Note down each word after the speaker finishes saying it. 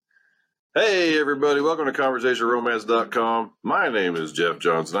Hey, everybody. Welcome to ConversationRomance.com. My name is Jeff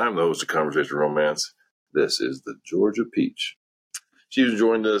Johnson. I'm the host of Conversation Romance. This is the Georgia Peach. She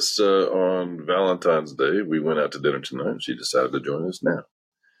joined us on Valentine's Day. We went out to dinner tonight, and she decided to join us now.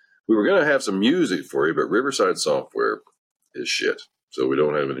 We were going to have some music for you, but Riverside Software is shit. So we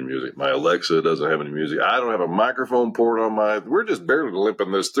don't have any music. My Alexa doesn't have any music. I don't have a microphone port on my... We're just barely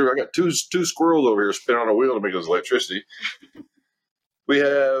limping this through. I got two squirrels over here spinning on a wheel to make us electricity. We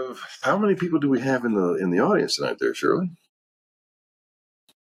have, how many people do we have in the audience tonight there, Shirley?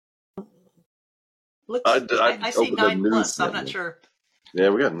 I see 9 plus, so I'm not sure. Yeah,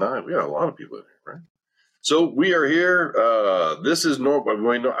 we got 9. We got a lot of people in here, right? So we are here. This is normal.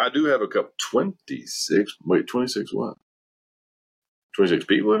 I do have a couple, 26 what? 26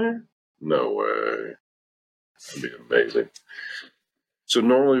 people in here? No way. That'd be amazing. So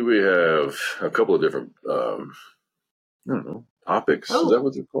normally we have a couple of different, I don't know, topics. Oh. Is that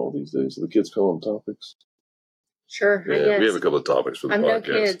what they're called these days? The kids call them topics? Sure, yeah, I guess. We have a couple of topics for the podcast. I'm no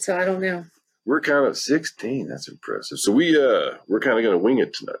kid, so I don't know. We're kind of 16. That's impressive. So we're kind of going to wing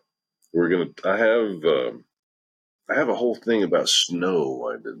it tonight. I have a whole thing about snow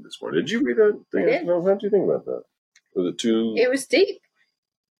I did this morning. Did you read that thing? I did. How did you think about that? Was it too? It was deep.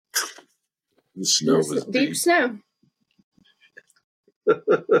 The snow was deep snow.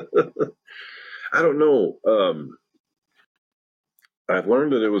 I don't know. I've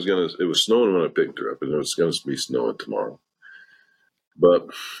learned that it was snowing when I picked her up, and it was going to be snowing tomorrow. But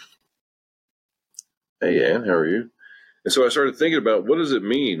hey, Ann, how are you? And so I started thinking about, what does it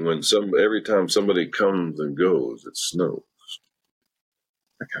mean when every time somebody comes and goes, it snows?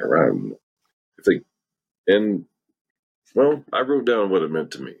 I kind of rhyme. Well, I wrote down what it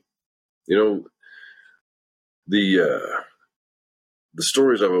meant to me. You know, the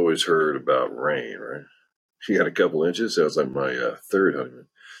stories I've always heard about rain, right? She got a couple inches. That was like my third honeymoon.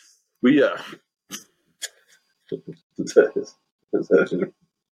 Is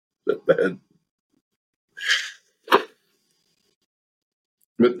that bad?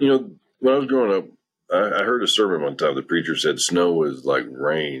 But, when I was growing up, I heard a sermon one time. The preacher said snow is like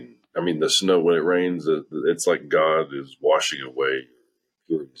rain. I mean, the snow, when it rains, it's like God is washing away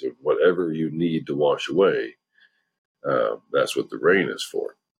whatever you need to wash away. That's what the rain is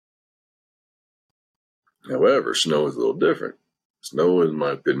for. However, snow is a little different. Snow, in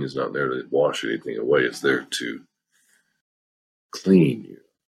my opinion, is not there to wash anything away. It's there to clean you.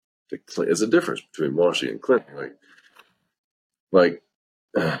 It's a difference between washing and cleaning.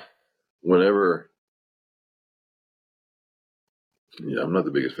 Whenever, I'm not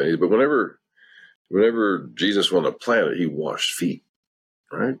the biggest fan, but whenever Jesus went on the planet, he washed feet,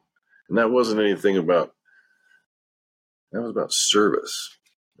 right? And that wasn't anything that was about service,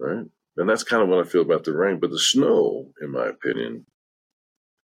 right? And that's kind of what I feel about the rain. But the snow, in my opinion,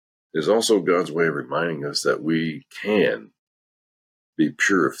 is also God's way of reminding us that we can be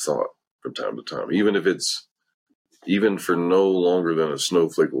pure of thought from time to time, even for no longer than a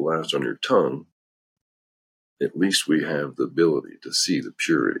snowflake will last on your tongue. At least we have the ability to see the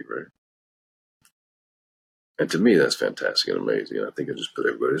purity, right? And to me, that's fantastic and amazing. And I think I just put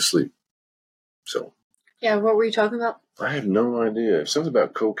everybody to sleep. So. Yeah, what were you talking about? I have no idea. Something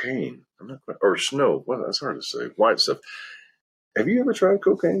about cocaine. I'm not quite, or snow. Well, that's hard to say. White stuff. Have you ever tried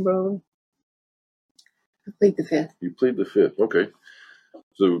cocaine, by the way? I plead the fifth. You plead the fifth. Okay.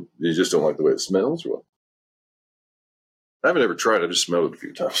 So you just don't like the way it smells, or what? I haven't ever tried it. I just smelled it a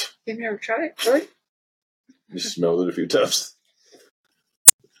few times. You've never tried it? Really? Just smelled it a few times.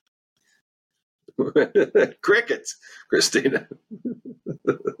 Crickets, Christina.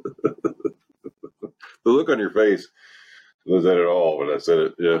 The look on your face was that at all when I said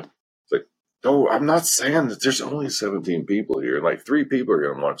it. Yeah. It's like, no, I'm not saying that there's only 17 people here. And like 3 people are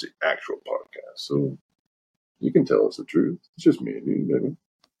going to watch the actual podcast. So you can tell us the truth. It's just me and you, baby.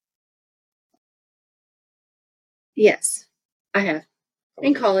 Yes, I have.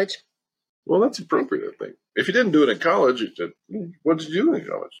 In college. Well, that's appropriate, I think. If you didn't do it in college, what did you do in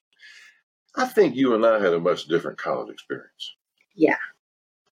college? I think you and I had a much different college experience. Yeah.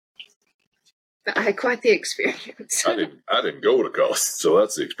 But I had quite the experience. I didn't go to college, so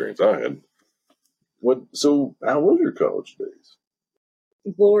that's the experience I had. So how was your college days?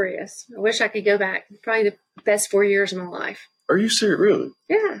 Glorious. I wish I could go back. Probably the best 4 years of my life. Are you serious? Really?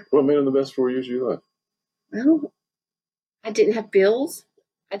 Yeah. What made them the best 4 years of your life? Well, I didn't have bills.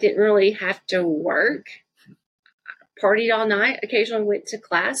 I didn't really have to work. I partied all night. Occasionally went to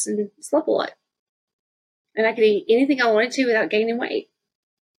class and slept a lot. And I could eat anything I wanted to without gaining weight.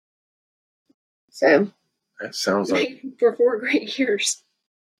 So that sounds like for 4 great years.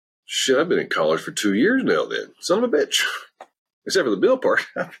 Shit, I've been in college for 2 years now then. Son of a bitch. Except for the bill part.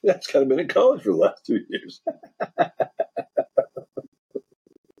 That's kind of been in college for the last 2 years.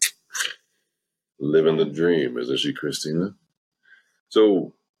 Living the dream, isn't she, Christina?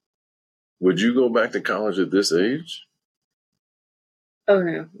 So, would you go back to college at this age? Oh,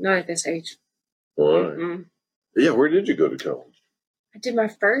 no, not at this age. Why? Yeah, where did you go to college? I did my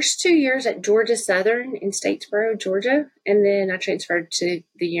first 2 years at Georgia Southern in Statesboro, Georgia, and then I transferred to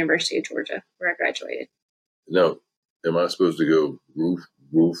the University of Georgia, where I graduated. Now, am I supposed to go woof,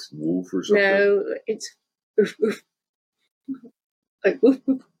 or something? No, it's oof, oof. Like oof,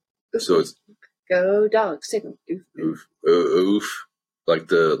 oof, oof. So it's go dog signal. Oof, oof, oof, like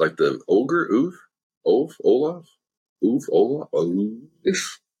the ogre, oof, Olaf, oof, Olaf,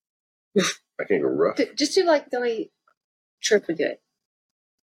 oof. I can't go rough. Just do like the way Trip would do it.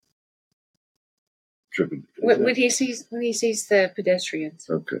 When he sees the pedestrians.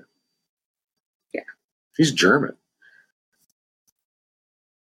 Okay. Yeah. He's German.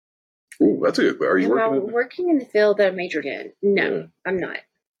 Ooh, that's a good. Are you working in the field that I majored in? No, yeah. I'm not.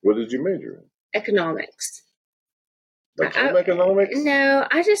 What did you major in? Economics. Like home economics? No,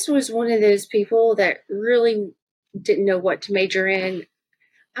 I just was one of those people that really didn't know what to major in.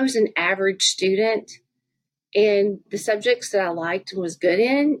 I was an average student, and the subjects that I liked and was good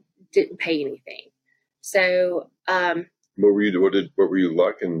in didn't pay anything. So, what were you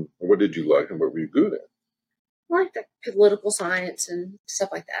liking? What did you like, and what were you good at? I like the political science and stuff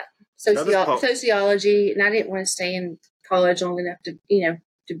like that. Sociology, and I didn't want to stay in college long enough to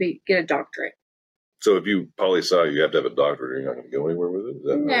get a doctorate. So if you poli-sci, you have to have a doctorate, or you're not going to go anywhere with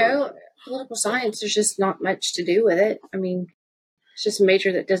it? No, political science, there's just not much to do with it. I mean, it's just a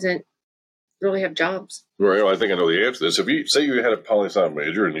major that doesn't really have jobs. Right. Well, I think I know the answer to this. If you say you had a poli-sci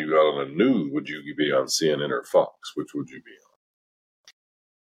major and you got on a news, would you be on CNN or Fox? Which would you be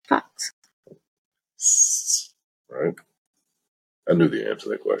on? Fox. Right. I knew the answer to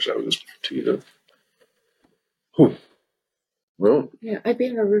that question. I was just teasing. Whew. Well, yeah, I'd be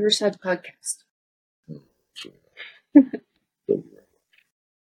on a Riverside podcast.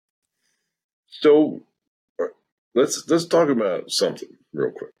 So let's talk about something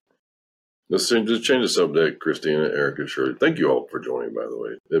real quick. Let's change the subject. Christina, Erica, Shirley, thank you all for joining. By the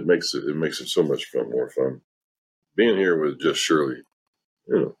way, it makes it so much more fun being here with just Shirley.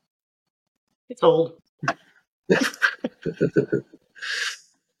 It's old. That's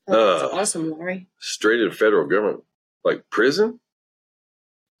awesome, Lori. Straight in federal government, like prison,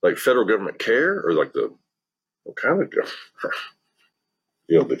 like federal government care, or like what kind of government?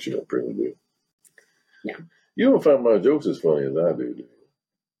 You don't think you know prison, do you? No. You don't find my jokes as funny as I do you?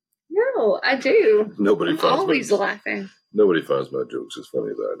 No, I do. Nobody finds always laughing. Nobody finds my jokes as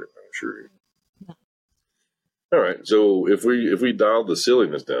funny as I do, I'm sure. No. All right, so if we dial the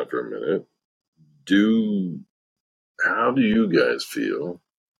silliness down for a minute, how do you guys feel?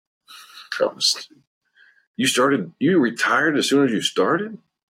 You retired as soon as you started?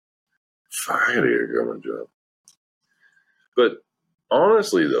 I gotta get a government job. But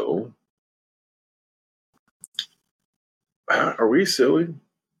honestly, though, are we silly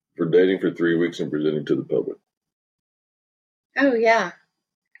for dating for 3 weeks and presenting to the public? Oh, yeah.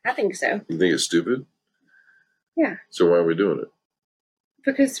 I think so. You think it's stupid? Yeah. So why are we doing it?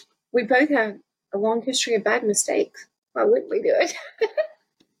 Because we both have a long history of bad mistakes. Why wouldn't we do it?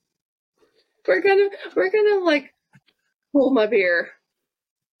 We're gonna like hold my beer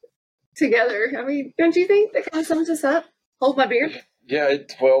together. I mean, don't you think that kind of sums us up? Hold my beer? Yeah, do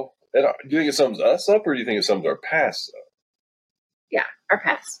you think it sums us up, or do you think it sums our past up? Yeah, our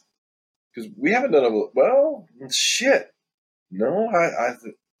past. Because we haven't done shit. No,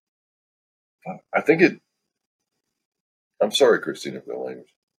 I think it. I'm sorry, Christina, for the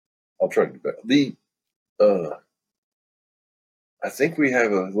language. I'll try to do better. I think we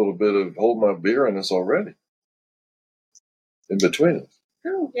have a little bit of hold my beer in us already. In between us.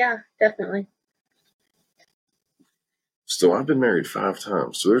 Oh, yeah, definitely. So I've been married 5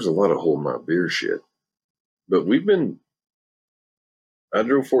 times, so there's a lot of hold my beer shit. But I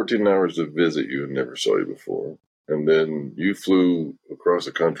drove 14 hours to visit you and never saw you before. And then you flew across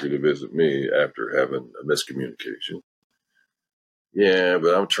the country to visit me after having a miscommunication. Yeah,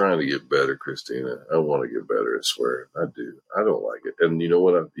 but I'm trying to get better, Christina. I want to get better, I swear. I do. I don't like it. And you know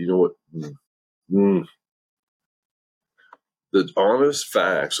what? The honest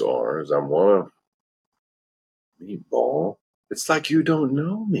facts are, is I want to meatball. It's like you don't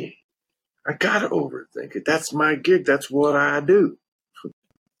know me. I got to overthink it. That's my gig. That's what I do.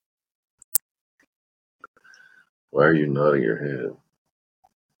 Why are you nodding your head?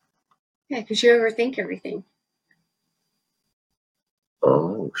 Yeah, because you overthink everything.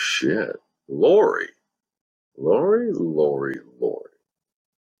 Oh, shit. Lori. Lori.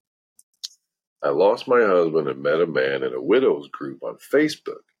 I lost my husband and met a man in a widows group on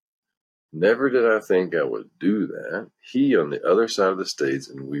Facebook. Never did I think I would do that. He on the other side of the states,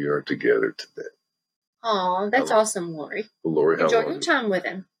 and we are together today. Oh, that's awesome, Lori. Lori, enjoy your time with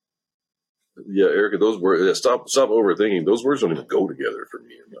him. Yeah, Erica, those words. Stop overthinking. Those words don't even go together for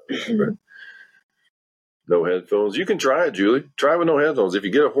me. Right? No headphones. You can try it, Julie. Try with no headphones. If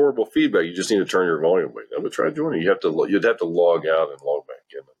you get a horrible feedback, you just need to turn your volume way down. But try joining. You'd have to log out and log back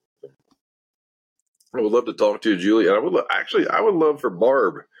in. I would love to talk to you, Julie. And I would love for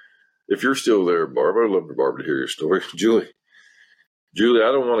Barb, if you're still there, Barb. I would love for Barb to hear your story, Julie.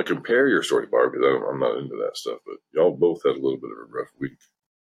 I don't want to compare your story to Barb because I'm not into that stuff. But y'all both had a little bit of a rough week,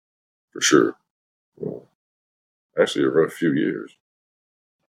 for sure. Well, actually, a rough few years.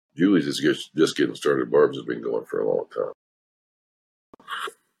 Julie's just getting started. Barb's has been going for a long time.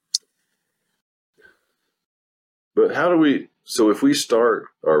 But how do we? So if we start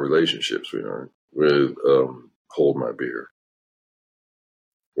our relationship, sweetheart, with hold my beer,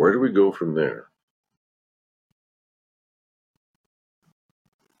 where do we go from there?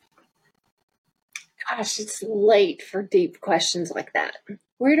 Gosh, it's late for deep questions like that.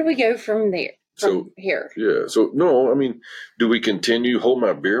 Where do we go from there? Here? Yeah. So no, I mean, do we continue hold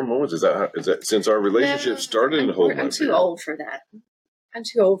my beer moments? Is that since our relationship started in hold my beer? I'm too old for that. I'm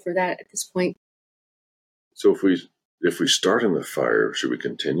too old for that at this point. So if we start in the fire, should we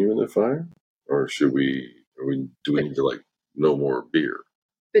continue in the fire, or do we need to no more beer?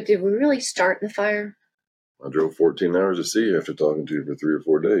 But did we really start in the fire? I drove 14 hours to see you after talking to you for 3 or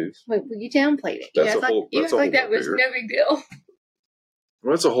 4 days. Wait, well, you downplayed it. You act like that was no big deal.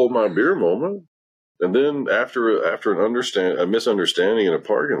 Well, that's a hold my beer moment. And then after a misunderstanding in a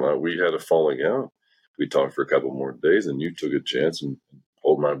parking lot, we had a falling out. We talked for a couple more days, and you took a chance and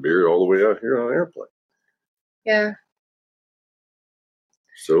hold my beer all the way out here on an airplane. Yeah.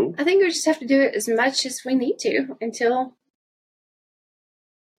 So I think we just have to do it as much as we need to until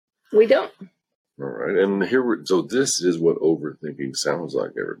we don't. All right, and so this is what overthinking sounds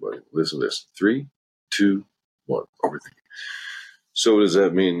like, everybody. Listen to this. 3, 2, 1. Overthinking. So does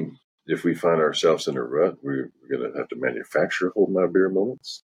that mean if we find ourselves in a rut, we're going to have to manufacture hold my beer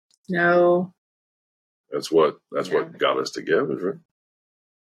moments? No. That's what got us together, right?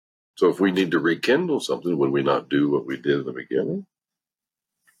 So if we need to rekindle something, would we not do what we did in the beginning?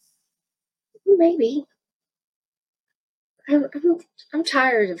 Maybe. I'm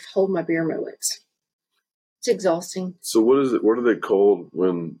tired of hold my beer moments. It's exhausting. So what is it? What are they called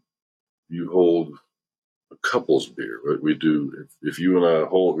when you hold a couple's beer? Right? We do. If you and I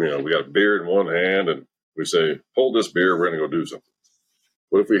hold, we got a beer in one hand, and we say, "Hold this beer. We're going to go do something."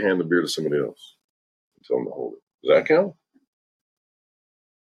 What if we hand the beer to somebody else and tell them to hold it? Does that count?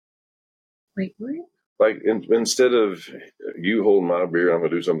 Wait, what? Like instead of you hold my beer, I'm going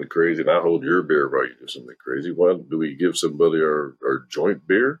to do something crazy, and I hold your beer while you do something crazy. Why do we give somebody our joint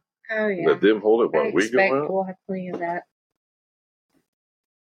beer? Oh yeah. Let them hold it while we go out. We'll have plenty of that.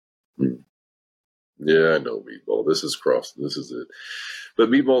 Yeah, I know, Meatball. This is it. But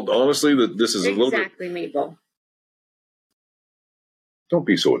Meatball, honestly, this is a little bit exactly Meatball. Don't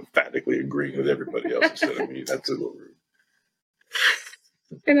be so emphatically agreeing with everybody else instead of me. That's a little rude.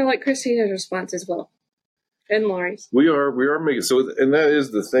 And I like Christina's response as well. And Lori's. We are making so, and that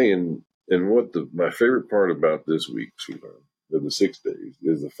is the thing. And what my favorite part about this week, sweetheart, of the 6 days,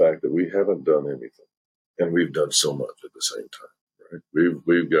 is the fact that we haven't done anything, and we've done so much at the same time. Right?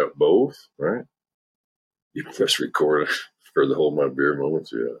 We've got both. Right? You press record for the hold my beer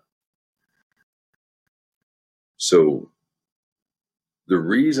moments. Yeah. So the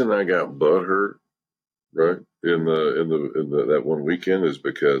reason I got butthurt, right, in that one weekend is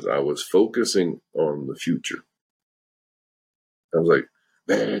because I was focusing on the future. I was like,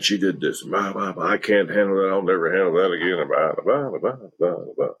 man, she did this. Blah, blah, blah. I can't handle that. I'll never handle that again. Blah, blah, blah, blah,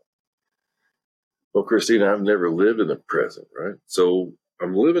 blah, blah. Well, Christina, I've never lived in the present, right? So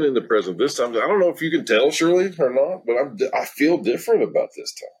I'm living in the present this time. I don't know if you can tell, Shirley, or not, but I feel different about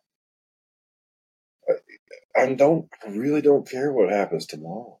this time. I really don't care what happens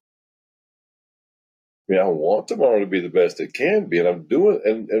tomorrow. I mean, I want tomorrow to be the best it can be, and I'm doing,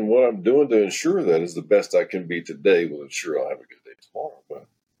 and what I'm doing to ensure that is the best I can be today will ensure I'll have a good day tomorrow. But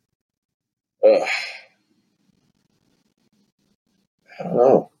I don't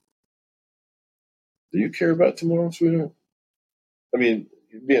know. Do you care about tomorrow, sweetheart? I mean,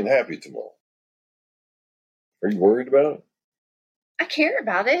 being happy tomorrow. Are you worried about it? I care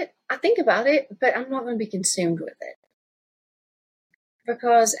about it. I think about it, but I'm not going to be consumed with it.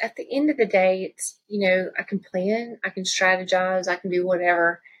 Because at the end of the day, it's, I can plan, I can strategize, I can do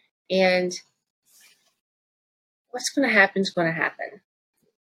whatever. And what's going to happen is going to happen.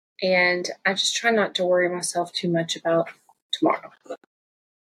 And I just try not to worry myself too much about tomorrow.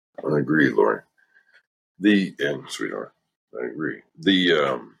 I agree, Lori. And sweetheart, I agree.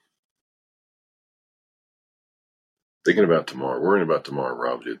 Thinking about tomorrow, worrying about tomorrow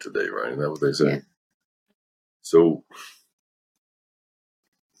robs you today, right? Isn't that what they say? Yeah. So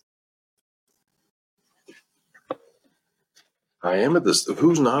I am at this.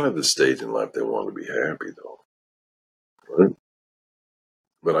 Who's not at the stage in life they want to be happy though, right?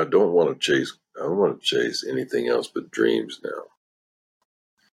 But I don't want to chase. I don't want to chase anything else but dreams now.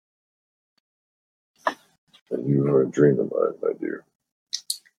 And you are a dream of mine, my dear.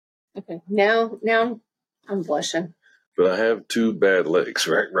 Okay, now I'm blushing. But I have 2 bad legs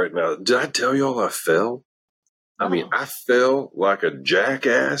right now. Did I tell y'all I fell? I mean, I fell like a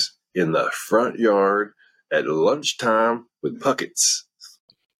jackass in the front yard at lunchtime with puckets.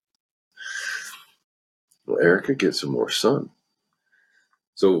 Well, Erica, get some more sun.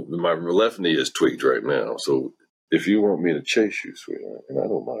 So my left knee is tweaked right now. So if you want me to chase you, sweetheart, and I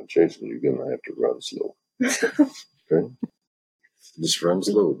don't mind chasing you, you're going to have to run slow. Okay? Just run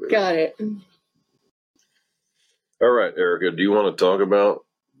slow, baby. Got it. All right, Erica, do you want to talk about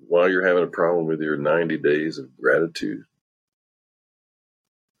why you're having a problem with your 90 days of gratitude?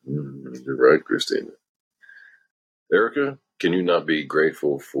 You're right, Christina. Erica, can you not be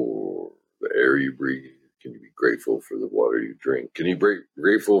grateful for the air you breathe? Can you be grateful for the water you drink? Can you be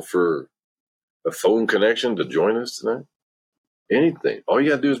grateful for a phone connection to join us tonight? Anything. All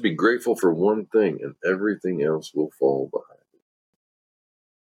you got to do is be grateful for one thing, and everything else will fall behind.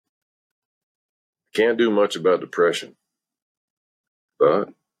 Can't do much about depression, but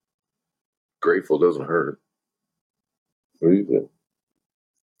grateful doesn't hurt. What do you think?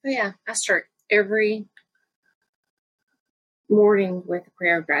 Yeah, I start every morning with a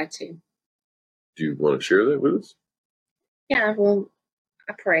prayer of gratitude. Do you want to share that with us? Yeah, well,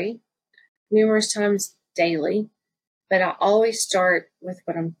 I pray numerous times daily, but I always start with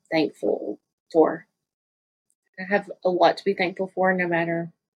what I'm thankful for. I have a lot to be thankful for, no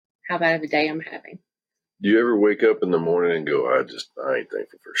matter how bad of a day I'm having. Do you ever wake up in the morning and go, I ain't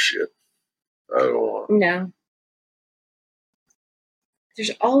thankful for shit. I don't want. No.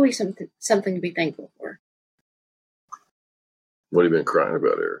 There's always something to be thankful for. What have you been crying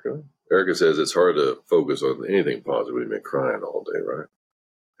about, Erica? Erica says it's hard to focus on anything positive when you've been crying all day, right?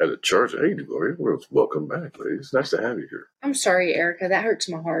 At a church. Hey, Gloria. Welcome back, ladies. It's nice to have you here. I'm sorry, Erica. That hurts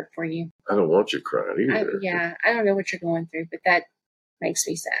my heart for you. I don't want you crying either. I don't know what you're going through, but that makes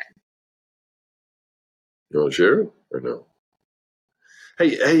me sad. You want to share it or no?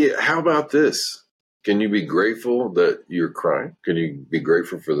 Hey, how about this? Can you be grateful that you're crying? Can you be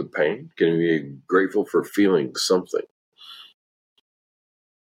grateful for the pain? Can you be grateful for feeling something?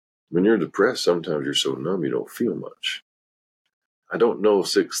 When you're depressed, sometimes you're so numb you don't feel much. I don't know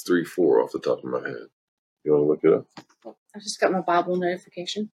 634 off the top of my head. You want to look it up? I just got my Bible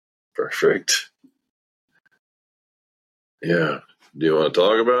notification. Perfect. Yeah. Do you want to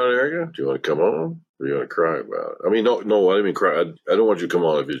talk about it, Erica? Do you want to come on? Or do you want to cry about it? I mean, no, I didn't mean cry. I don't want you to come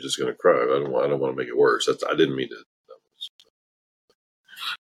on if you're just going to cry. I don't want to make it worse. I didn't mean to.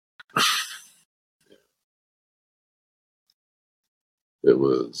 It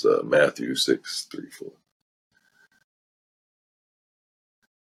was Matthew 6:34.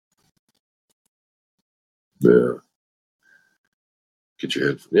 Yeah. Get your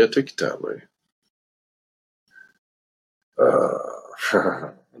head. Yeah, take your time, lady.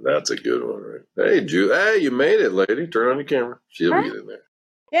 That's a good one, right? Hey, Julie. Hey, you made it, lady. Turn on your camera. She'll get in there.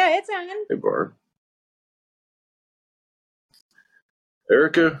 Yeah, it's on. Hey, Barb.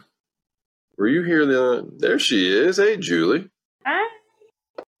 Erica, were you here there she is. Hey, Julie. Hi.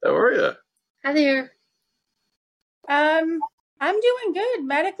 How are you? Hi there. I'm doing good.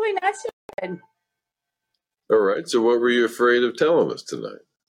 Medically, not so good. All right. So, what were you afraid of telling us tonight?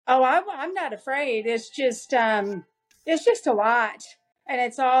 Oh, I'm not afraid. It's just a lot, and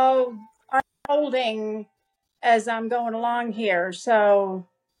it's all unfolding as I'm going along here. So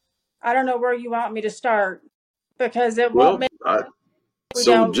I don't know where you want me to start because it won't make.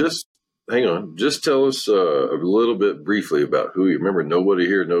 Just hang on. Just tell us a little bit briefly about who you. Remember, nobody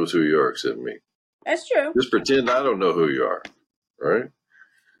here knows who you are except me. That's true. Just pretend I don't know who you are. All right.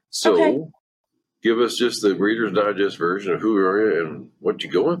 So, give us just the Reader's Digest version of who you are and what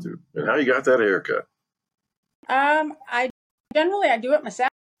you're going through and how you got that haircut. I do it myself.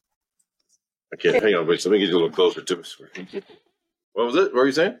 I can't. Hang on, wait. Let me get you a little closer to me. What was it? What were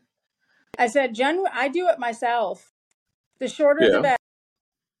you saying? I said, I do it myself. The shorter, the better.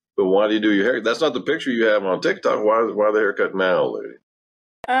 But why do you do your hair? That's not the picture you have on TikTok. Why the haircut now, lady?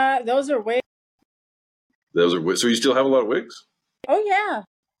 Those are way. Those are so you still have a lot of wigs? Oh, yeah.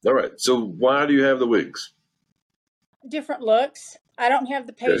 All right. So why do you have the wigs? Different looks. I don't have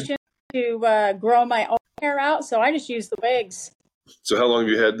the Okay. patience to grow my own hair out, so I just use the wigs. So how long have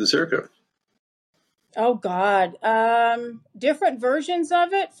you had this haircut? Oh, God. Different versions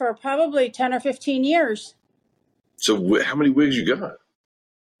of it for probably 10 or 15 years. So how many wigs you got?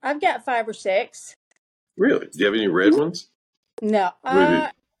 I've got 5 or 6. Really? Do you have any red ones? No.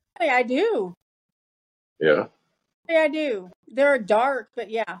 I do. Yeah. I do. They're dark, but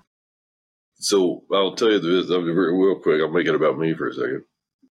yeah. So I'll tell you this real quick. I'll make it about me for a second.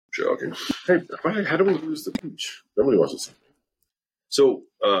 Shocking. Hey, how do we lose the peach? Nobody wants to see me. So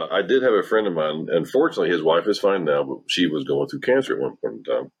I did have a friend of mine. Unfortunately, his wife is fine now, but she was going through cancer at one point in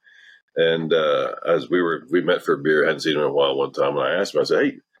time. And as we met for a beer, hadn't seen him in a while one time, and I asked him, I said,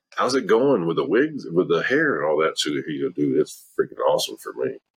 "Hey, how's it going with the wigs, with the hair and all that?" So he goes, "Dude, it's freaking awesome for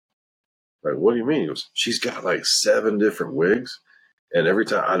me." Like, what do you mean? He goes, "She's got like 7 different wigs, and every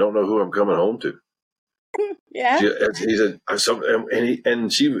time I don't know who I'm coming home to." Yeah. He said,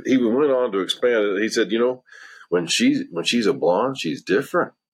 he went on to expand it. He said, when she's a blonde, she's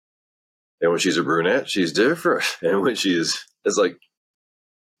different, and when she's a brunette, she's different, and it's like,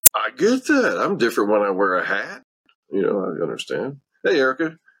 I get that. I'm different when I wear a hat. I understand. Hey,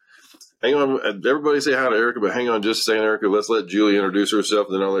 Erica. Hang on. Everybody say hi to Erica, but hang on just a second, Erica. Let's let Julie introduce herself,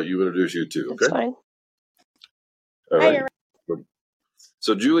 and then I'll let you introduce you too, okay? That's fine. All Hi, right. Erica.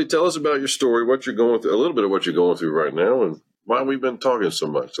 So, Julie, tell us about your story, what you're going through, a little bit of what you're going through right now, and why we've been talking so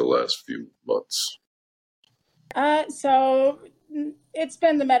much the last few months. So it's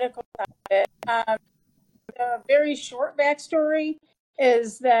been the medical side of it. A very short backstory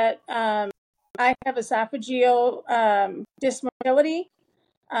is that I have esophageal dysmotility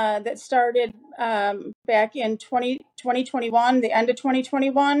that started back in 2021, the end of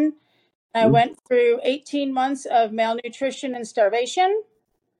 2021. I went through 18 months of malnutrition and starvation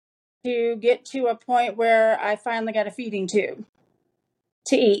to get to a point where I finally got a feeding tube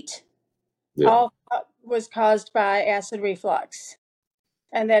to eat. Yeah. All was caused by acid reflux.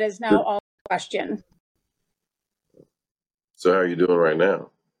 And that is now all question. So, how are you doing right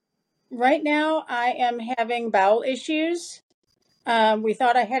now? Right now, I am having bowel issues. We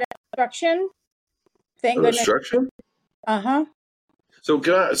thought I had an obstruction. Thank An goodness. obstruction? Uh-huh. So,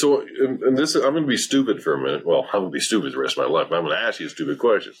 and this, I'm going to be stupid for a minute. Well, I'm going to be stupid the rest of my life. I'm going to ask you a stupid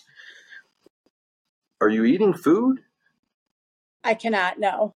question. Are you eating food? I cannot,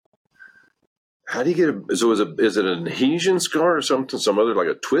 no. How do you get so is it an adhesion scar or something, some other, like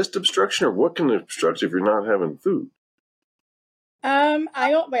a twist obstruction, or what can obstruct if you're not having food?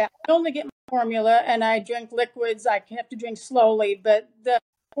 I only get my formula and I drink liquids. I have to drink slowly, but the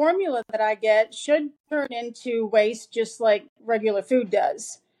formula that I get should turn into waste just like regular food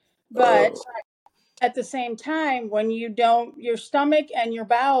does. But at the same time, when you don't, your stomach and your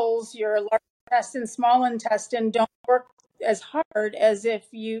bowels, your large intestine, small intestine don't work as hard as if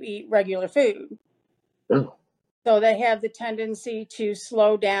you eat regular food. Oh. So they have the tendency to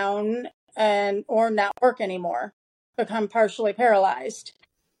slow down or not work anymore, become partially paralyzed.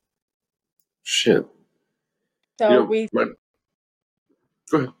 Shit. So Go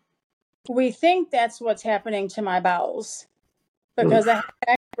ahead. we think that's what's happening to my bowels because I had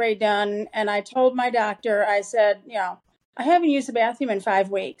an X-ray done and I told my doctor, I said, I haven't used the bathroom in 5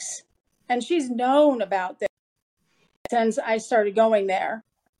 weeks. And she's known about this since I started going there.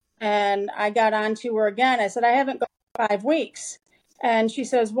 And I got on to her again. I said, I haven't gone in 5 weeks. And she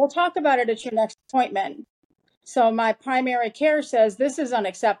says, we'll talk about it at your next appointment. So my primary care says this is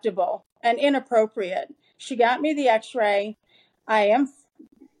unacceptable and inappropriate. She got me the X-ray.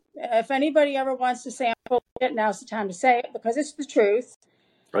 If anybody ever wants to say I'm full of it, now's the time to say it because it's the truth.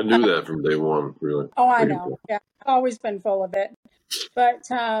 I knew that from day one, really. Oh, I know. Yeah, I've always been full of it. But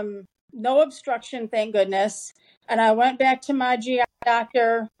no obstruction, thank goodness. And I went back to my GI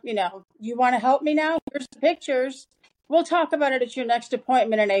doctor. You want to help me now? Here's the pictures. We'll talk about it at your next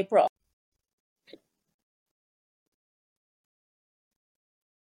appointment in April.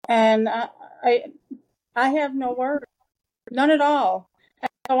 And I have no words, none at all. And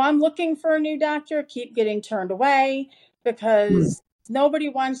so I'm looking for a new doctor, keep getting turned away because nobody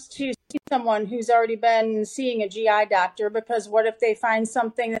wants to see someone who's already been seeing a GI doctor because what if they find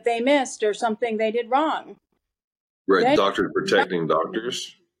something that they missed or something they did wrong? Right, doctors protecting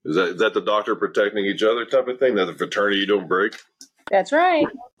doctors. Is that the doctor protecting each other type of thing? That the fraternity you don't break? That's right.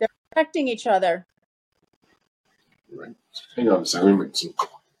 They're protecting each other. Right. Hang on a second. Let me make some.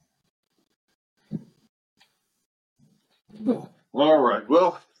 All right.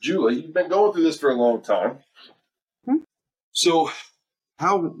 Well, Julie, you've been going through this for a long time. So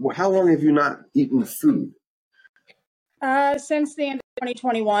how long have you not eaten food? Since the end of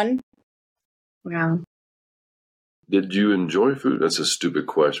 2021. Wow. Did you enjoy food? That's a stupid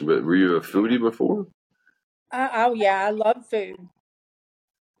question, but were you a foodie before? Oh yeah, I love food.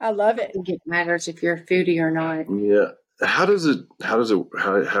 I love I it. don't think it matters if you're a foodie or not. Yeah. How was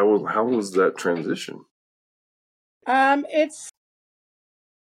that transition?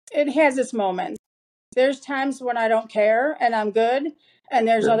 It has its moments. There's times when I don't care and I'm good, and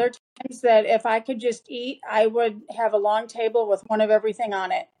there's Yeah. other times that if I could just eat, I would have a long table with one of everything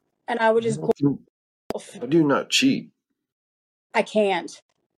on it, and I would just go. How do you not cheat? I can't. What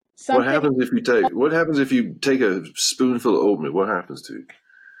Something, happens if you take a spoonful of oatmeal? What happens to you?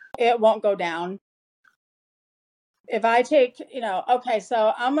 it won't go down. If I take, okay,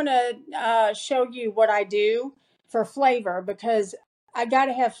 so I'm going to show you what I do for flavor because I got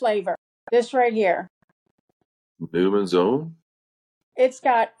to have flavor. This right here. Newman's Own? It's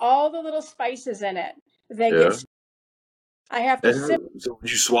got all the little spices in it. Yeah. I have to sip. So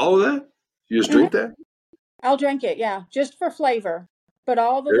would you swallow that? You just Mhm. drink that? I'll drink it, yeah, just for flavor. But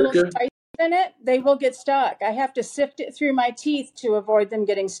all the little Erica? spices in it, they will get stuck. I have to sift it through my teeth to avoid them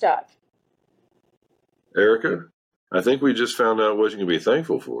getting stuck. Erica? I think we just found out what you can be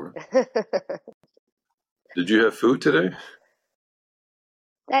thankful for. Did you have food today?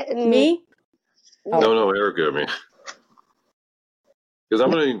 Me? No, Erica, I mean. Because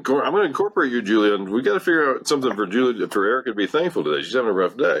I'm going to incorporate you, Julia, and we got to figure out something for Erica to be thankful today. She's having a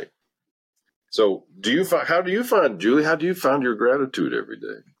rough day. So, how do you find, Julie? How do you find your gratitude every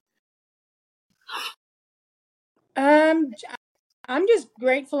day? I'm just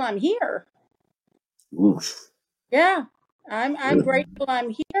grateful I'm here. Oof. Yeah. I'm grateful I'm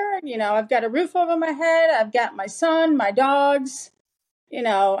here. I've got a roof over my head. I've got my son, my dogs.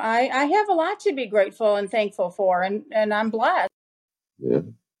 I have a lot to be grateful and thankful for, and I'm blessed. Yeah.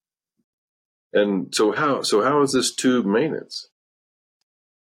 And so how is this tube maintenance?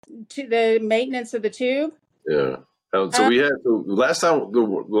 To the maintenance of the tube. Yeah. So the last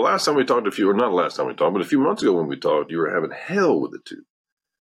time we talked or not last time we talked, but a few months ago when we talked, you were having hell with the tube.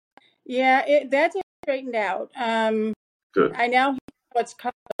 Yeah, that's straightened out. Good. I now have what's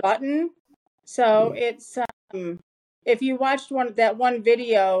called a button. So it's if you watched that one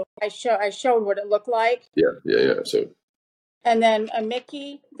video, I showed what it looked like. Yeah. So and then a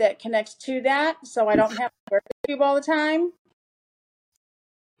Mickey that connects to that, so I don't have to wear the tube all the time.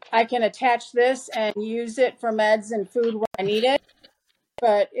 I can attach this and use it for meds and food when I need it.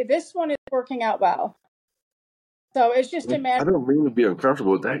 But this one is working out well. So it's just a matter. I don't mean to be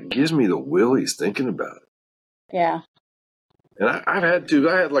uncomfortable, but that gives me the willies thinking about it. Yeah. And I've had tubes.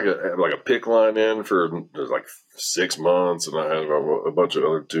 I had like a PICC line in for like 6 months, and I had a bunch of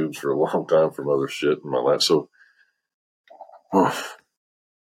other tubes for a long time from other shit in my life. So, all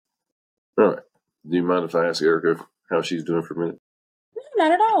right. Do you mind if I ask Erica how she's doing for a minute? No,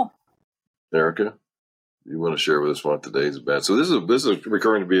 not at all. Erica, you want to share with us what today's about? So this is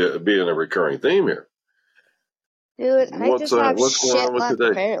recurring to being a recurring theme here. Dude, I just have what's going shit on with luck, today?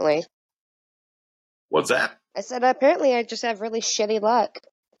 apparently. What's that? I said, apparently I just have really shitty luck.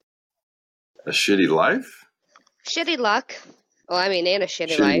 A shitty life? Shitty luck. Well, I mean, and a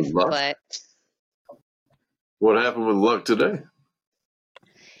shitty Shitty life, luck? but... What happened with luck today?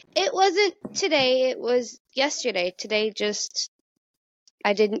 It wasn't today, it was yesterday. Today just...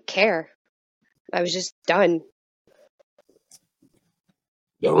 I didn't care. I was just done.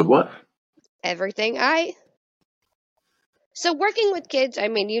 Done with what? Everything. So working with kids, I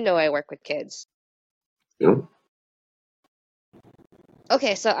mean, you know I work with kids. Yeah.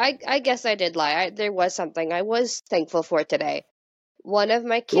 Okay, so I guess I did lie. There was something I was thankful for today. One of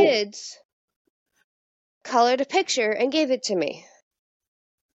my kids colored a picture and gave it to me.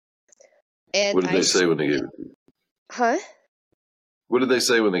 And what did they say when they gave it to you? Huh? What did they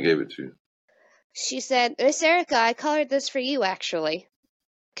say when they gave it to you? She said, Miss Erica, I colored this for you, actually.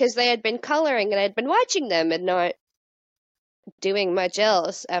 Because they had been coloring and I'd been watching them and not doing much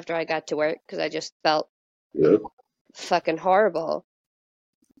else after I got to work because I just felt fucking horrible.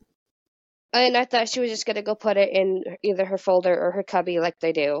 And I thought she was just going to go put it in either her folder or her cubby like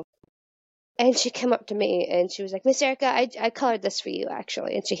they do. And she came up to me and she was like, Miss Erica, I colored this for you,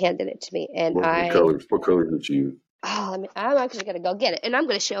 actually. And she handed it to me. And what color did you use? I'm actually going to go get it. And I'm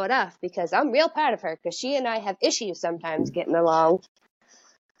going to show it off because I'm real proud of her because she and I have issues sometimes getting along.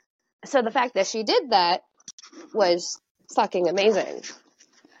 So the fact that she did that was fucking amazing.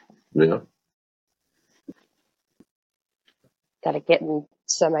 Yeah. Gotta get in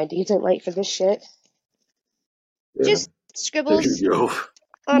semi-decent light for this shit. Yeah. Just scribbles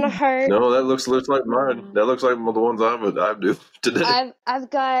on a heart. No, that looks like mine. That looks like the ones I do today. I've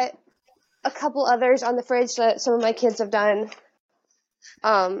got a couple others on the fridge that some of my kids have done.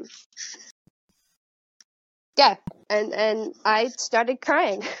 Yeah, and I started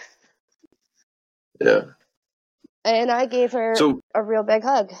crying. Yeah. And I gave her So, a real big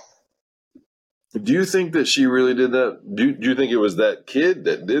hug. do you think that she really did that? Do you think it was that kid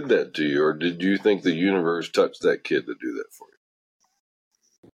that did that to you, or did you think the universe touched that kid to do that for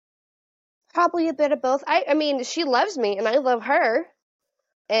you? Probably a bit of both. I mean, she loves me and I love her.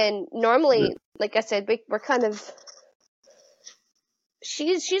 And normally, like I said, we're kind of...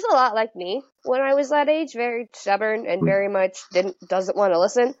 She's a lot like me when I was that age, very stubborn and very much doesn't want to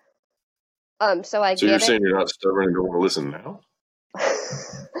listen. So I So you're get saying you're not stubborn and don't want to listen now?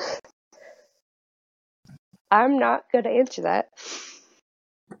 it. I'm not going to answer that.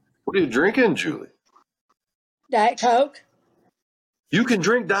 What are you drinking, Julie? Diet Coke. You can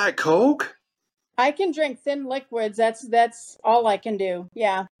drink Diet Coke? I can drink thin liquids. That's all I can do.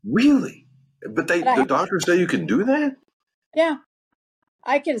 Yeah. Really? But But the doctors say you can do that? yeah.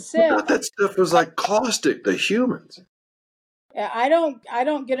 I can I sip. thought that stuff was like caustic to humans. Yeah, I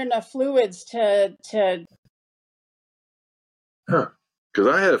don't get enough fluids to Huh. Because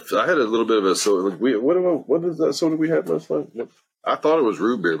I had a little bit of a soda. Like what is that soda we had last night? I thought it was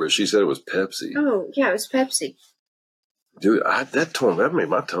root beer, but she said it was Pepsi. Oh, yeah, it was Pepsi. Dude, that made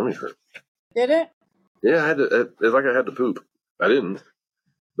my tummy hurt. Did it? Yeah, I had to. It's like I had to poop. I didn't,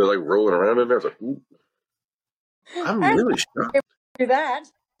 but like rolling around in there, I was like, ooh. I'm I really shocked. do that.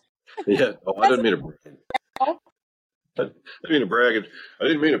 Yeah. Oh, I didn't mean to brag. I didn't mean to brag. I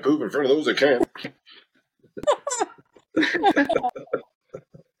didn't mean to poop in front of those that can.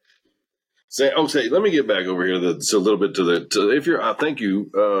 Say, let me get back over here a little bit if you're, thank you,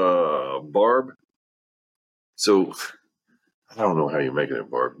 Barb. So, I don't know how you're making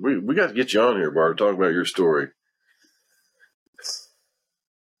it, Barb. We got to get you on here, Barb, talk about your story.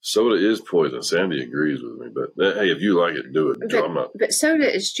 Soda is poison. Sandy agrees with me, but hey, if you like it, do it. Joe, I'm not. But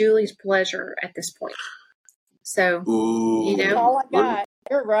soda is Julie's pleasure at this point. So, Ooh, That's all I got.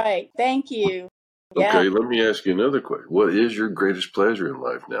 You're right. Thank you. Yeah. Okay, let me ask you another question. What is your greatest pleasure in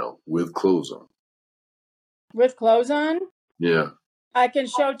life now with clothes on? With clothes on? Yeah. I can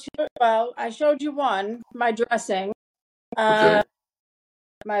show two. Well, I showed you one, my dressing, Okay.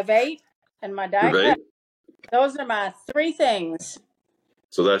 my vape, and my Your Diet vape? Coke. Those are my three things.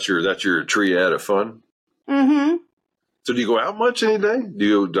 So that's your triad of fun? Mm-hmm. So do you go out much any day? Do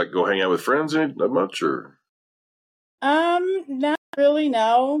you like go hang out with friends much or? Not really,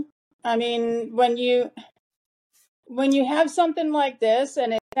 no. I mean, when you have something like this,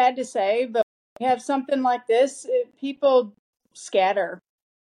 and it's sad to say, but when you have something like this, people scatter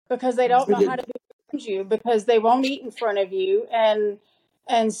because they don't know how to be around you, because they won't eat in front of you, and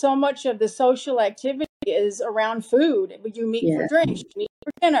so much of the social activity is around food. You meet for drinks, you meet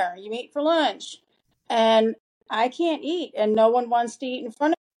for dinner, you meet for lunch, and I can't eat, and no one wants to eat in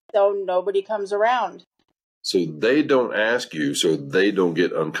front of me, so nobody comes around. So they don't ask you, so they don't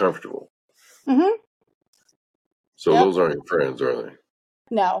get uncomfortable. Mm-hmm. So those aren't your friends, are they?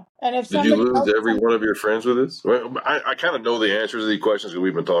 No. And if Did you somebody lose every one of your friends with this? Well, I kind of know the answers to these questions because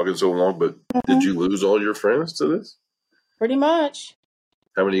we've been talking so long, but did you lose all your friends to this? Pretty much.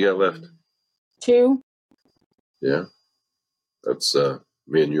 How many you got left? 2. Yeah. That's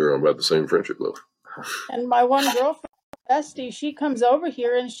me and you are on about the same friendship level. And my one girlfriend, Bestie, she comes over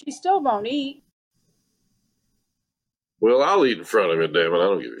here and she still won't eat. Well, I'll eat in front of it, damn it. I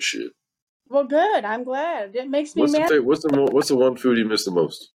don't give a shit. Well, good. I'm glad. It makes me mad. What's the one food you miss the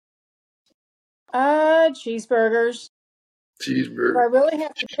most? Cheeseburgers. Cheeseburger. If I really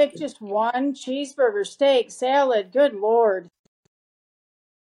have to pick just one, cheeseburger, steak, salad. Good Lord.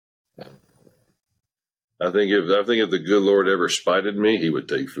 I think if the good Lord ever spited me, he would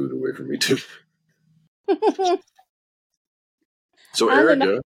take food away from me too. So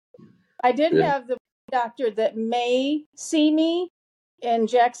Erica, I did have the doctor that may see me in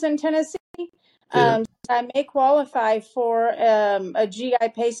Jackson, Tennessee. I may qualify for a GI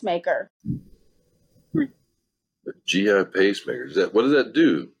pacemaker. A GI pacemaker. What does that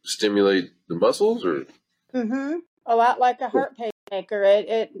do? Stimulate the muscles or? Mm-hmm. A lot like a heart pacemaker.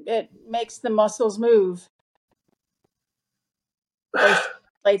 It makes the muscles move. Or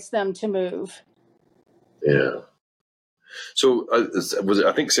stimulates them to move. Yeah. So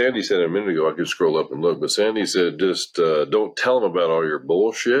I think Sandy said a minute ago, I could scroll up and look, but Sandy said just don't tell them about all your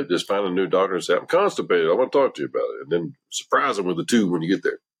bullshit. Just find a new doctor and say, I'm constipated. I want to talk to you about it. And then surprise them with the tube when you get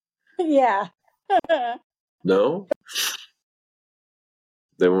there. Yeah. No?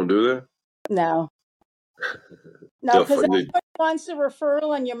 They won't do that? No. No, because everybody wants a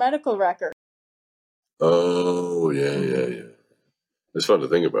referral in your medical record. Oh, yeah. It's fun to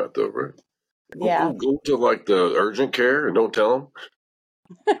think about, though, right? Yeah. Go to like the urgent care and don't tell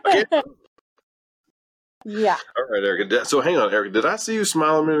them. Okay. Yeah. All right, Erica. So hang on, Erica. Did I see you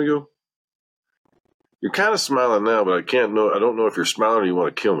smile a minute ago? You're kind of smiling now, but I don't know if you're smiling or you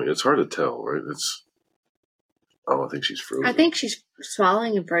want to kill me. It's hard to tell, right? I think she's frozen. I think she's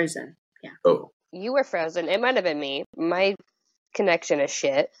swallowing and frozen. Yeah. Oh. You were frozen. It might have been me. My connection is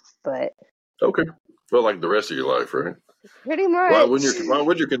shit, but Okay. Well, like the rest of your life, right? pretty much. Why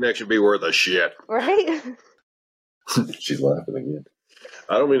would your connection be worth a shit? Right? She's laughing again.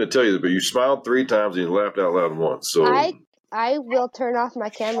 I don't mean to tell you this, but you smiled 3 times and you laughed out loud once. So I will turn off my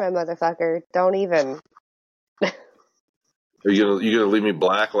camera, motherfucker. Don't even. are you gonna leave me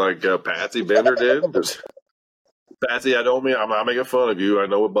black like Patsy Bender did? Patsy, I'm not making fun of you. I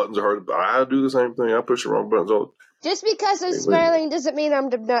know what buttons are hard. I do the same thing. I push the wrong buttons all. Just because I'm smiling doesn't mean I'm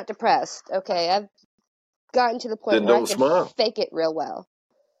not depressed. Okay, I've gotten to the point Then where I don't can smile. fake it real well.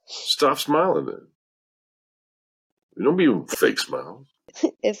 Stop smiling then. You don't be fake smiles.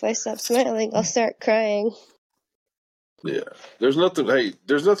 If I stop smiling, I'll start crying. Yeah. There's nothing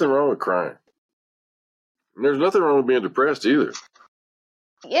wrong with crying. And there's nothing wrong with being depressed either.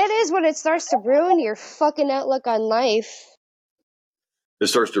 It is when it starts to ruin your fucking outlook on life. It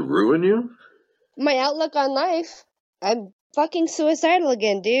starts to ruin you? My outlook on life. I'm fucking suicidal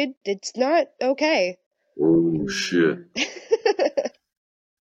again, dude. It's not okay. Oh, shit.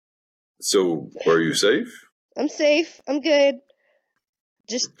 So, are you safe? I'm safe. I'm good.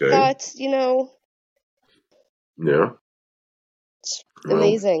 Just Okay. thoughts, you know. Yeah. It's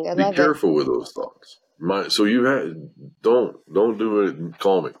amazing. I love Be careful with those thoughts. So you don't do it.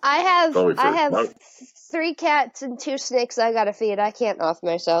 Call me. I have Call me first. I have 3 cats and 2 snakes I gotta feed. I can't off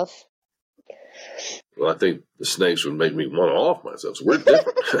myself. Well, I think the snakes would make me want to off myself. So we're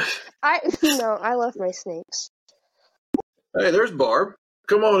different. I love my snakes. Hey, there's Barb.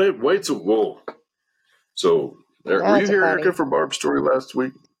 Come on in. Wait till whoa. So were you here, Erica, for Barb's story last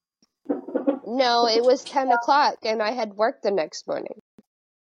week? No, it was 10 o'clock and I had work the next morning.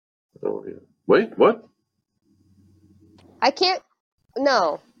 Oh yeah. Wait, what? I can't.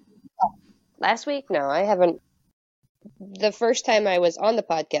 No. Last week? No, I haven't. The first time I was on the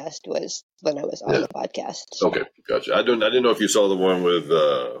podcast was when I was on the podcast. So. Okay, gotcha. I didn't know if you saw the one with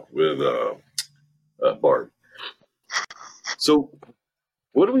Barb. So,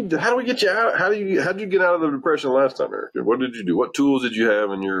 how do we get you out? How did you get out of the depression last time, Erica? What did you do? What tools did you have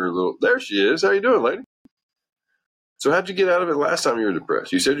in your little? There she is. How you doing, lady? So, how'd you get out of it last time you were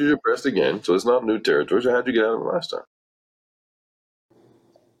depressed? You said you're depressed again, so it's not new territory. So, how'd you get out of it last time?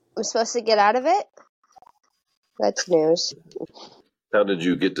 I'm supposed to get out of it? That's news. How did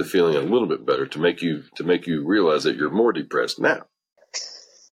you get to feeling a little bit better to make you realize that you're more depressed now?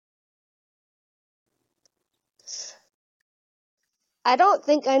 I don't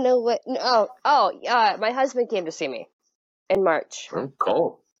think I know what. My husband came to see me in March. Well, call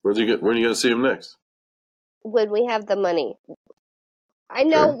him. When are you going to see him next? When we have the money. I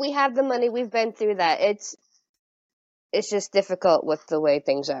know we have the money. We've been through that. It's just difficult with the way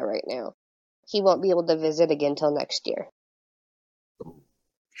things are right now. He won't be able to visit again till next year.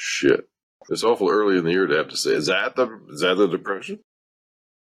 Shit. It's awful early in the year to have to say. Is that the depression?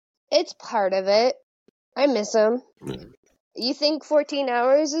 It's part of it. I miss him. Yeah. You think 14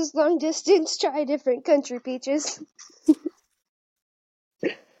 hours is long distance? Try a different country, Peaches.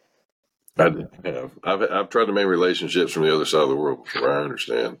 I have. I've tried to make relationships from the other side of the world before. I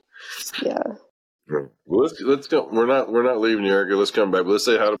understand. Yeah. Well, let's go. We're not leaving you, Erica. Let's come back. But let's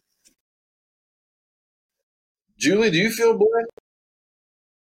say how to. Julie, do you feel blessed?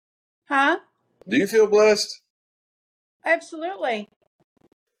 Huh? Do you feel blessed? Absolutely.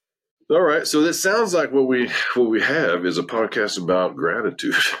 All right. So this sounds like what we have is a podcast about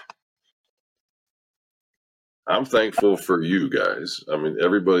gratitude. I'm thankful for you guys. I mean,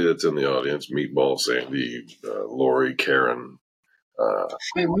 everybody that's in the audience: Meatball, Sandy, Lori, Karen.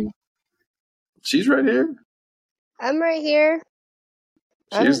 She's right here. I'm right here.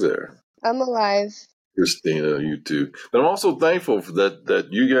 She's there. I'm alive. Christina, you too. But I'm also thankful for that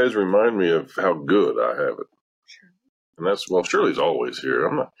you guys remind me of how good I have it. And Shirley's always here.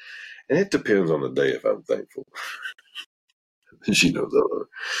 I'm not, and it depends on the day if I'm thankful. She knows that.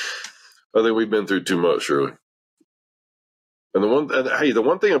 I think we've been through too much, Shirley. And the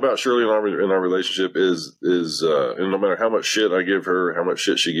one thing about Shirley and in our relationship is and no matter how much shit I give her, how much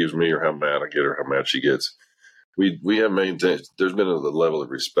shit she gives me, or how mad I get her, how mad she gets, we have maintained. There's been a level of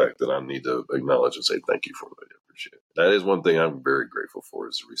respect that I need to acknowledge and say thank you for. I appreciate it. That is one thing I'm very grateful for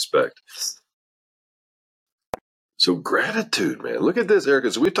is respect. So gratitude, man. Look at this, Erica.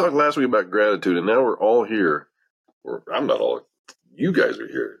 So we talked last week about gratitude, and now we're all here. I'm not all. You guys are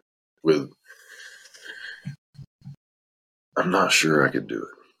here with I'm not sure I could do it.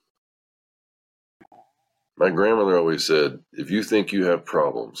 My grandmother always said, if you think you have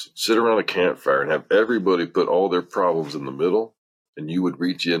problems, sit around a campfire and have everybody put all their problems in the middle, and you would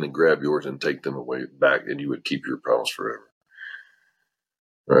reach in and grab yours and take them away back, and you would keep your problems forever.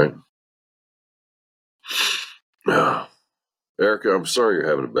 Right? Erica, I'm sorry you're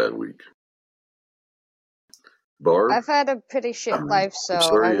having a bad week. Barb? I've had a pretty shit life, so I'm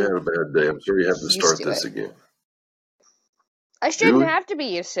sorry you had a bad day. I'm sorry you have to start to this it. again. I shouldn't Julie? have to be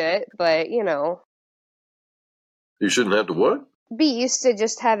used to it, but, you know, You shouldn't have to what? be used to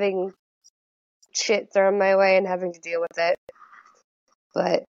just having shit thrown my way and having to deal with it.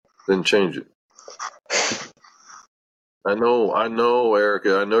 But Then change it. I know,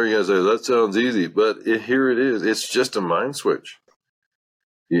 Erica. I know you're going to say, that sounds easy, but here it is. It's just a mind switch.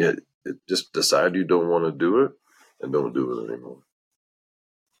 Yeah, just decide you don't want to do it and don't do it anymore.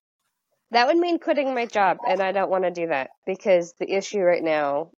 that would mean quitting my job, and I don't want to do that because the issue right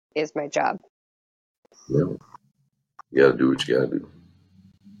now is my job. Yeah. You got to do what you got to do.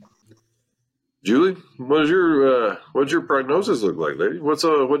 Julie, what's your prognosis look like, lady? What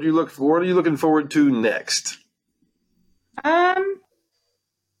are you looking forward to next?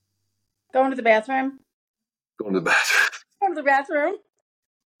 Going to the bathroom. Going to the bathroom. Going to the bathroom.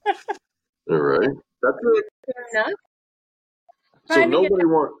 All right. That's it. Fair enough. So Trying to nobody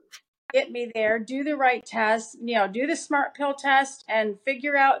wants. get me there, do the right test, do the smart pill test and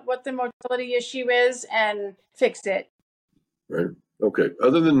figure out what the motility issue is and fix it. Right. Okay.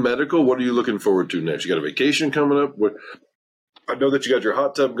 Other than medical, what are you looking forward to next? You got a vacation coming up? I know that you got your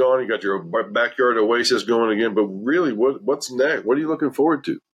hot tub going, you got your backyard oasis going again, but really, what's next? What are you looking forward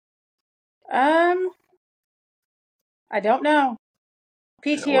to? I don't know.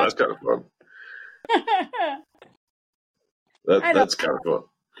 PTO. Yeah, well, that's kind of fun. That's kind of fun.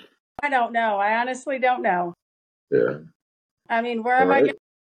 I don't know. I honestly don't know. Yeah. I mean, where am I going?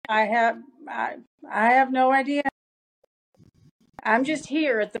 I have no idea. I'm just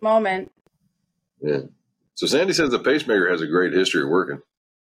here at the moment. Yeah. So Sandy says the pacemaker has a great history of working.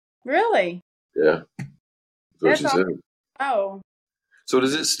 Really? Yeah. That's what she said. Oh. So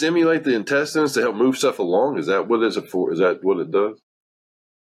does it stimulate the intestines to help move stuff along? Is that what it's for? Is that what it does?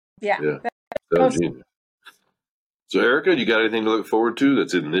 Yeah. Yeah. That's genius. So Erica, you got anything to look forward to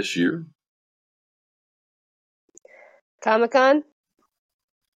that's in this year? Comic-Con?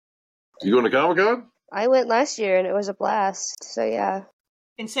 You going to Comic-Con? I went last year and it was a blast. So yeah.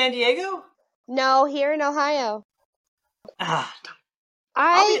 In San Diego? No, here in Ohio.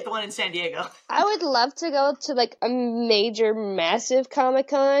 I'll be at the one in San Diego. I would love to go to like a major, massive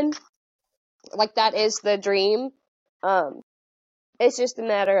Comic-Con. Like that is the dream. It's just a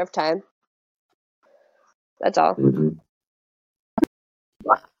matter of time. That's all. Mm-hmm.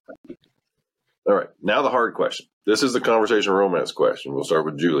 All right. Now the hard question. This is the conversation romance question. We'll start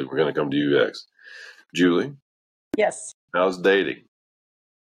with Julie. We're going to come to you next. Julie? Yes. How's dating?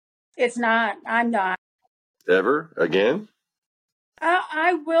 It's not. I'm not. Ever? Again?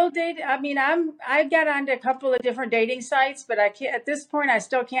 I will date. I mean, I got onto a couple of different dating sites, but I can't, at this point, I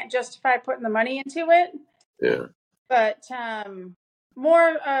still can't justify putting the money into it. Yeah. But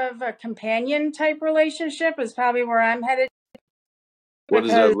more of a companion type relationship is probably where I'm headed. What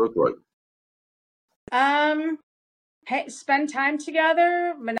does that look like? Spend time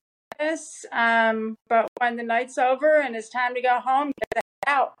together, monogamous. But when the night's over and it's time to go home, get the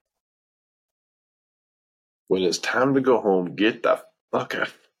heck out. When it's time to go home, get the fuck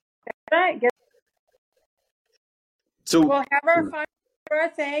out. Right. So we'll have our fun, our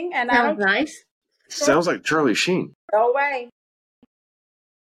thing, and Sounds nice. Sounds like Charlie Sheen. No way.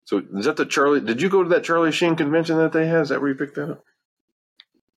 So is that the Charlie? Did you go to that Charlie Sheen convention that they had? Is that where you picked that up?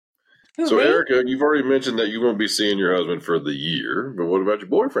 So me? Erica, you've already mentioned that you won't be seeing your husband for the year, but what about your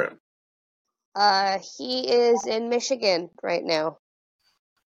boyfriend? He is in Michigan right now.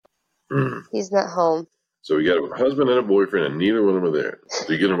 Mm. He's not home. So you got a husband and a boyfriend, and neither one of them are there.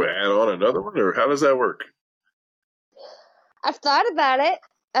 So you going to add on another one, or how does that work? I've thought about it.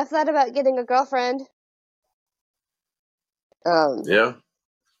 I've thought about getting a girlfriend. Yeah,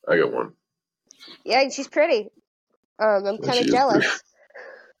 I got one. Yeah, she's pretty. I'm kind of jealous.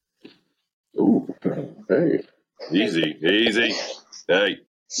 Ooh, hey, easy. Hey,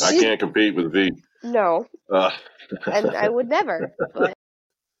 I can't compete with V. No, and I would never. But.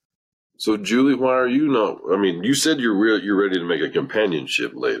 So, Julie, why are you not? I mean, you said you're ready to make a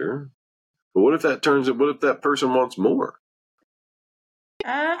companionship later, but what if that person wants more?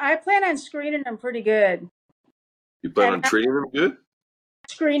 I plan on screening them pretty good. You plan on treating them good?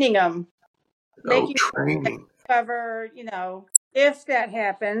 Screening them. Oh, training. Cover, if that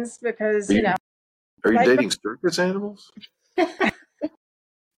happens, because, Are you dating circus animals?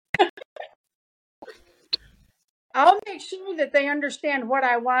 I'll make sure that they understand what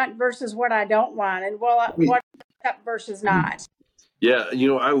I want versus what I don't want, and what I accept versus not. Yeah,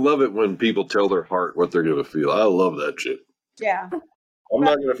 I love it when people tell their heart what they're going to feel. I love that shit. Yeah. I'm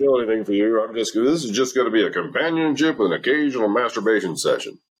not going to feel anything for you. This is just going to be a companionship with an occasional masturbation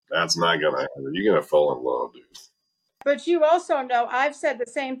session. That's not going to happen. You're going to fall in love, dude. But you also know I've said the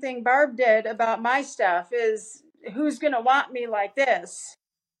same thing Barb did about my stuff is who's going to want me like this?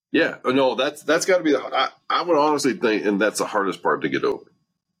 Yeah, no, that's got to be I would honestly think, and that's the hardest part to get over.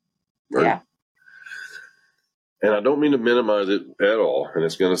 Right? Yeah. And I don't mean to minimize it at all, and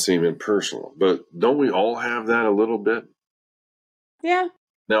it's going to seem impersonal, but don't we all have that a little bit? Yeah.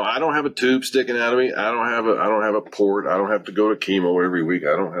 Now, I don't have a tube sticking out of me. I don't have a port. I don't have to go to chemo every week.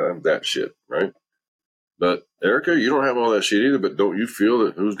 I don't have that shit, right? But Erica, you don't have all that shit either. But don't you feel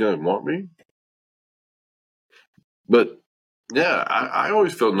that who's going to want me? But yeah, I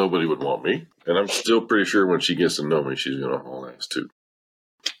always felt nobody would want me, and I'm still pretty sure when she gets to know me, she's going to haul ass too.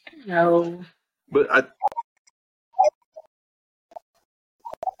 No. But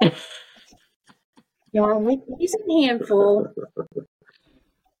Y'all, he's a handful.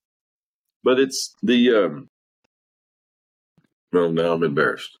 But it's the well, now I'm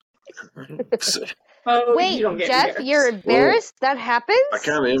embarrassed. Oh, Wait, you don't get Jeff, embarrassed. you're embarrassed? That happens? I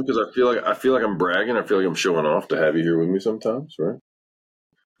kind of am because I feel like I'm bragging. I feel like I'm showing off to have you here with me sometimes, right?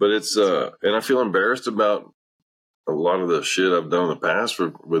 But it's and I feel embarrassed about a lot of the shit I've done in the past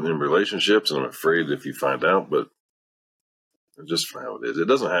within relationships, and I'm afraid if you find out. But it's just how it is. It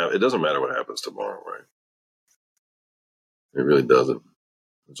doesn't matter what happens tomorrow, right? It really doesn't.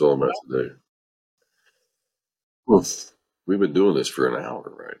 It's all about today. Oof. We've been doing this for an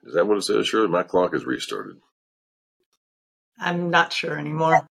hour, right? Is that what it says? Sure, my clock is restarted. I'm not sure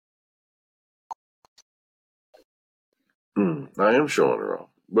anymore. I am showing her off,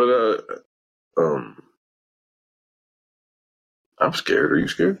 but I'm scared. Are you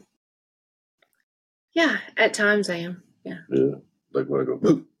scared? Yeah, at times I am. Yeah. Yeah, like when I go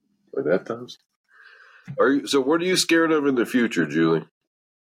boop, like that times. Are you? So, what are you scared of in the future, Julie?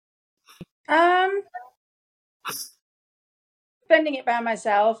 Spending it by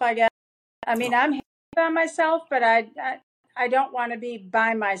myself, I guess. I mean, I'm happy by myself, but I don't want to be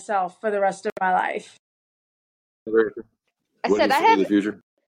by myself for the rest of my life. I What said do you fear in the future?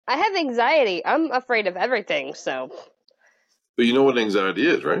 I have anxiety. I'm afraid of everything, so. But you know what anxiety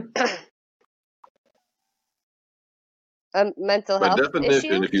is, right? A mental By health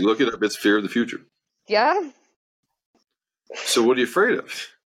definition, issue? if you look it up, it's fear of the future. Yeah. So, what are you afraid of?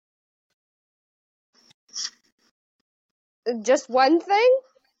 Just one thing?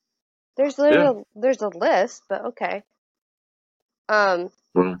 There's a list, but okay. Hmm.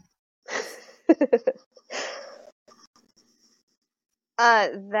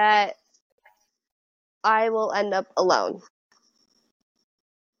 That I will end up alone.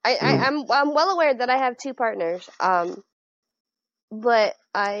 I'm well aware that I have two partners. But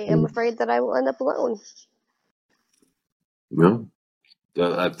I am afraid that I will end up alone. No,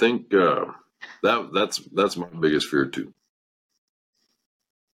 I think that's my biggest fear too.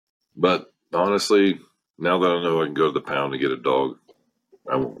 But honestly, now that I know I can go to the pound and get a dog,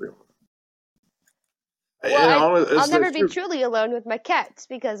 I won't be. Well, I'll never be truly alone with my cats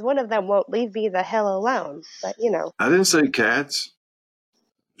because one of them won't leave me the hell alone. But I didn't say cats.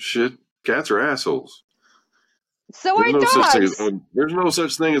 Shit, cats are assholes. So are dogs. There's no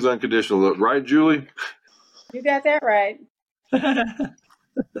such thing as unconditional love, right, Julie? You got that right. I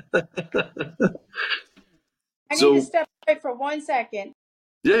need to step away for 1 second.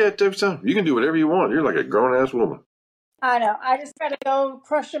 Yeah, take time. You can do whatever you want. You're like a grown-ass woman. I know. I just got to go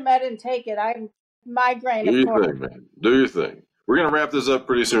crush a med and take it. I'm migraine, Do of your course. thing, man. Do your thing. We're gonna wrap this up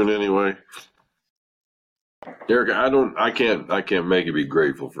pretty soon anyway. Erica, I can't make you be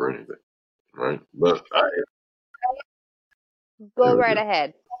grateful for anything, right? But Go right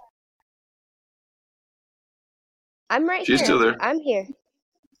ahead. I'm right here. She's still there. I'm here.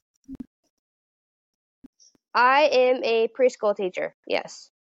 I am a preschool teacher, yes.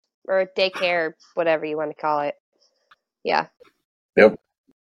 Or daycare, whatever you want to call it. Yeah. Yep.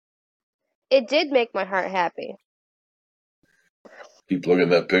 It did make my heart happy. Keep looking at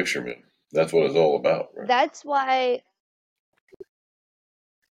that picture, man. That's what it's all about, right? That's why...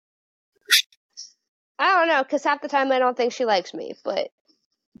 I don't know, because half the time I don't think she likes me, but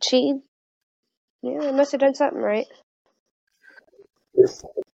she... Yeah, I must have done something right.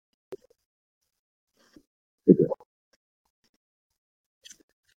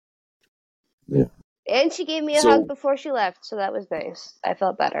 Yeah. And she gave me a hug before she left, so that was nice. I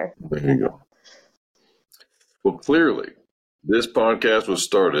felt better. There you go. Well, clearly, This podcast was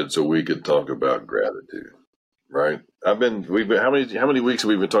started so we could talk about gratitude, right? How many weeks have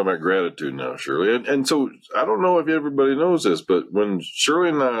we been talking about gratitude now, Shirley? And so I don't know if everybody knows this, but when Shirley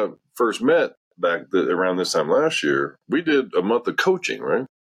and I first met around this time last year, we did a month of coaching, right?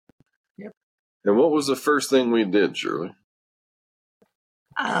 Yep. And what was the first thing we did, Shirley?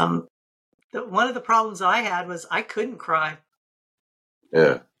 One of the problems I had was I couldn't cry.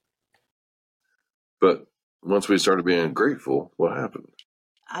 Yeah. But once we started being grateful, what happened?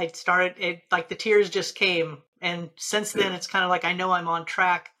 Like the tears just came. And since then, it's kind of like I know I'm on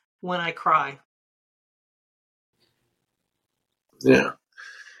track when I cry. Yeah.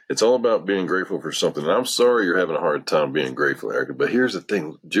 It's all about being grateful for something. And I'm sorry you're having a hard time being grateful, Erica. But here's the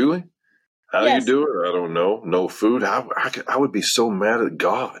thing, Julie, how Yes. you do it, I don't know. No food. I would be so mad at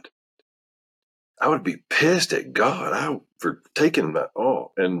God. I would be pissed at God for taking that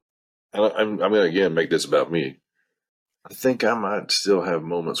all. And I'm going to, again, make this about me. I think I might still have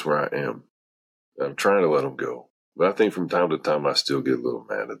moments where I am. I'm trying to let them go. But I think from time to time, I still get a little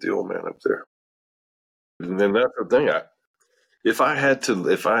mad at the old man up there. And then that's the thing. If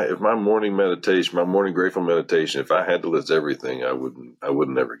my morning meditation, my morning grateful meditation, if I had to list everything, I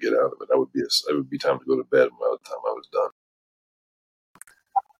wouldn't ever get out of it. It would be time to go to bed by the time I was done.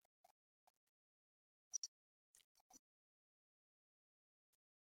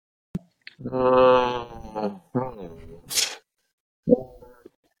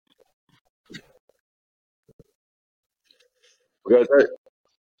 Guys,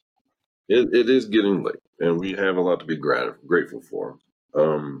 it is getting late, and we have a lot to be grateful for.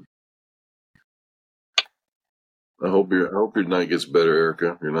 I hope your night gets better,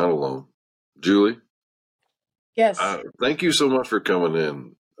 Erica. You're not alone. Julie, Yes. thank you so much for coming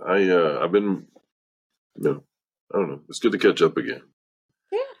in. I've been, I don't know. It's good to catch up again.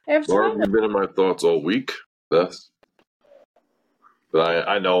 Yeah, Barb, absolutely. you've been in my thoughts all week. But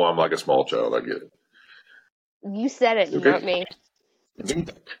I know I'm like a small child. I get it. You said it, Okay. not me.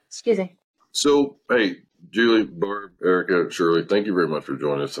 Excuse me. So, hey, Julie, Barb, Erica, Shirley, thank you very much for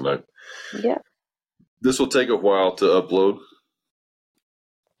joining us tonight. Yeah. This will take a while to upload.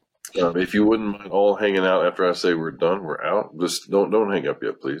 If you wouldn't mind all hanging out after I say we're done, we're out. Just don't hang up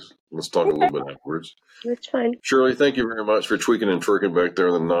yet, please. Let's talk a little bit afterwards. That's fine. Shirley, thank you very much for tweaking and twerking back there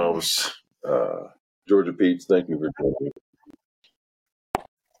in the knobs. Georgia Peach, thank you for joining me.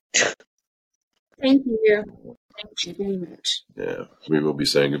 Thank you. Thank you very much. Yeah, we will be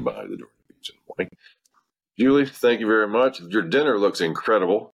saying goodbye to Georgia Peach in the morning. Julie, thank you very much. Your dinner looks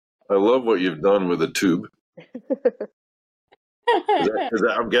incredible. I love what you've done with the tube.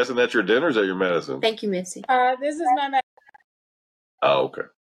 I'm guessing that's your dinner, or is that your medicine? Thank you, Missy. This is my medicine. Oh, okay.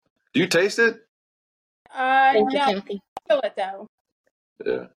 Do you taste it? Thank you, No, Kathy. I feel it though.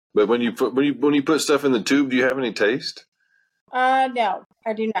 Yeah. But when you put stuff in the tube, do you have any taste? No,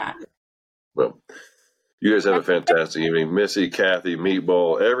 I do not. Well, you guys have a fantastic evening. Missy, Kathy,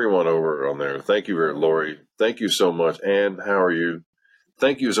 Meatball, everyone over on there. Thank you very Lori. Thank you so much. And how are you?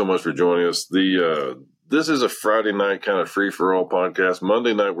 Thank you so much for joining us. This is a Friday night kind of free-for-all podcast.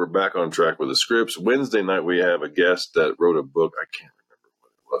 Monday night, we're back on track with the scripts. Wednesday night, we have a guest that wrote a book. I can't remember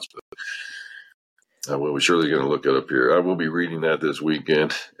what it was, but we're surely going to look it up here. I will be reading that this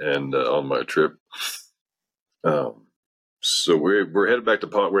weekend and on my trip. So we're headed back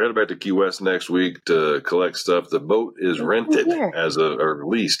to Key West next week to collect stuff. The boat is rented or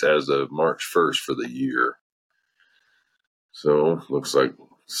leased as of March 1st for the year. So looks like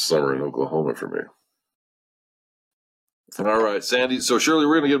summer in Oklahoma for me. All right, Sandy. So Shirley,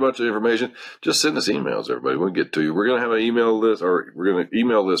 we're going to get a bunch of information. Just send us emails, everybody. We'll get to you. We're going to have an email list, or we're going to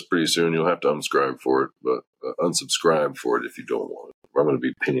email list pretty soon. You'll have to unsubscribe for it, but unsubscribe for it if you don't want it. I'm going to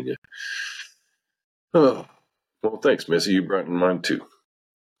be pinging you. Oh, well, thanks, Missy. You brightened mine too.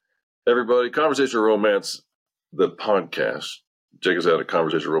 Everybody, Conversational Romance, the podcast. Check us out at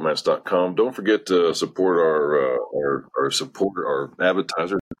conversationromance.com. Don't forget to support our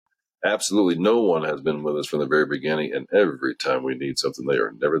advertiser. Absolutely no one has been with us from the very beginning, and every time we need something, they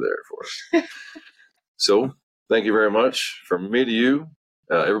are never there for us. So, thank you very much. From me to you,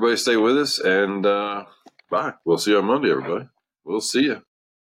 everybody stay with us, and bye. We'll see you on Monday, everybody. We'll see you.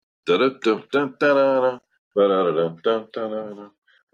 Da-da-da-da-da-da-da. Ba-da-da-da-da-da-da.